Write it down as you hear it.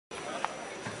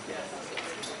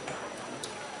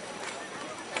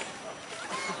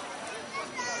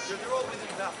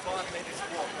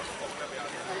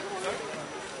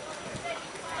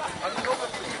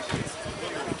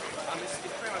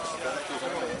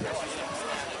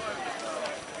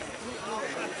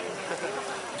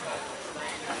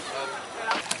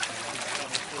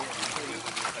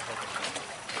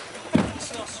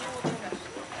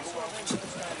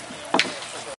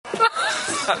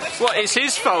What, it's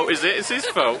his fault, is it? It's his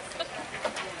fault. That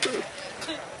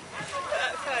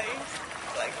face.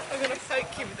 Like, I'm going to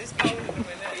fake you with this pole in a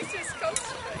minute. He's just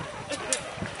concentrating.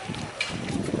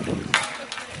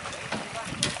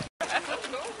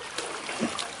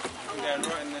 I'm going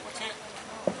right in the tip.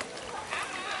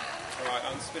 Alright,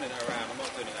 I'm spinning it around. I'm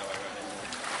not doing it that way around anymore.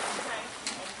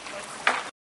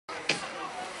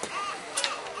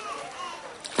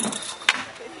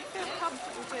 But if you feel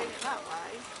comfortable doing it that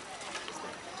way, just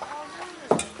think, oh no.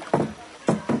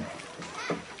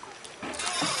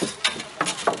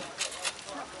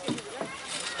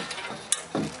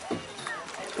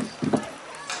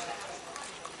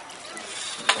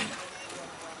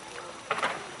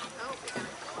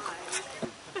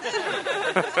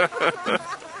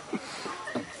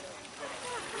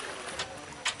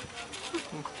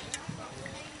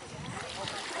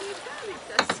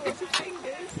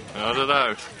 I don't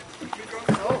know. Thank you.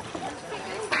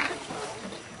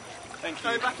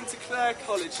 Going back into Clare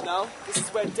College now. This is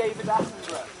where David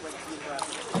Attenborough went to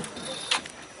university.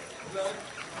 Oh,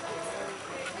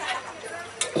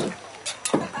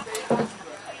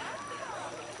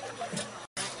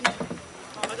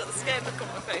 I got the scared look on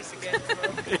my face again.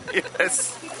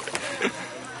 Yes.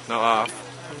 Not half.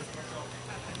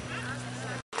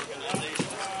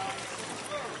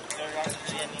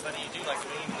 Anybody you do like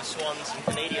them, even the Swans and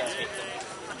Canadians hate them.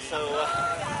 So,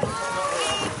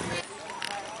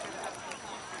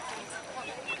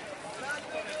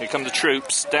 Here come the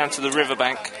troops down to the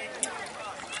riverbank.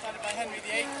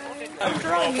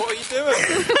 Oh, what are you doing?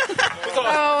 We've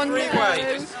got a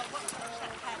three-way.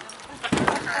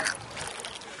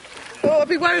 Oh, I'll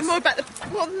be worrying more about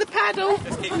more than the paddle.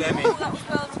 Let's keep them in.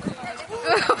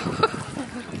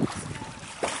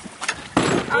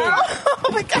 Oh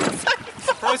my God!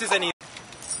 Surprised there's any.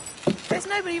 There's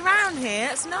nobody round here.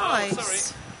 It's nice. Oh, sorry.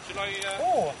 Should I?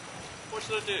 What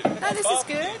should I do? No, this is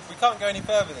good. We can't go any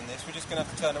further than this. We're just going to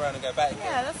have to turn around and go back again.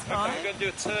 Yeah, that's Okay, fine. we're going to do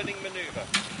a turning manoeuvre.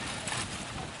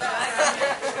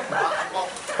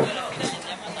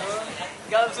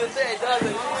 Comes with it, doesn't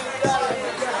it?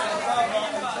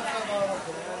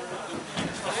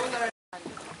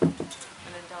 And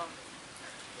then dance.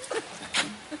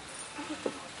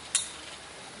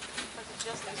 I could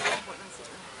just lose one point and sit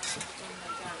down in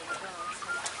the dance.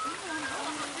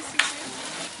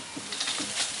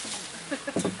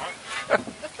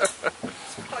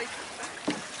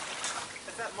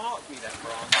 Has that marked me that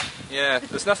wrong? Yeah,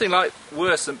 there's nothing like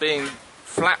worse than being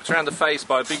flapped around the face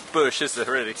by a big bush, is there,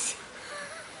 really?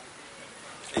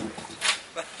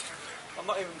 I'm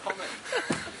not even commenting.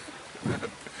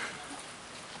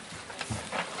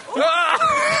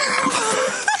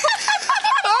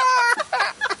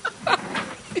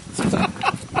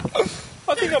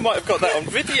 I think I might have got that on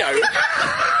video.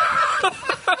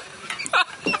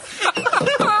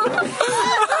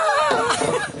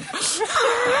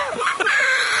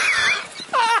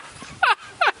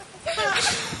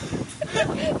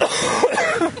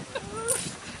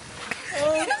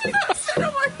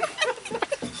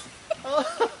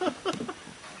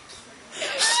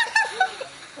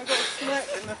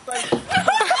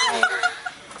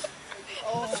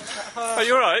 Are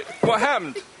you alright? What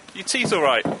happened? Your teeth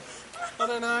alright? I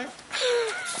don't know.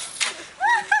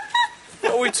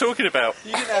 What are we talking about?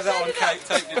 You didn't have that on tape,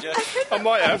 did you? I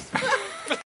might have.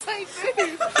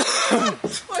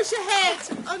 Watch your head.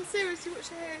 I'm seriously, watch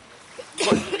your head.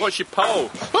 What's your pole?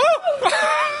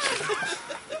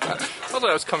 I thought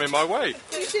that was coming my way.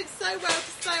 You did so well to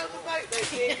stay on the boat,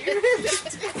 though, dear. You really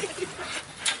did.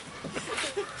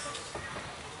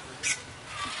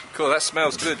 Cool, that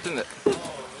smells good, doesn't it?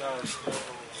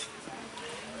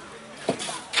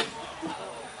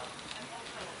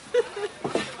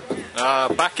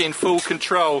 Back in full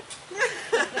control.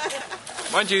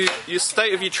 Mind you, your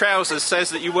state of your trousers says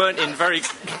that you weren't in very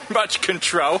much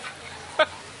control.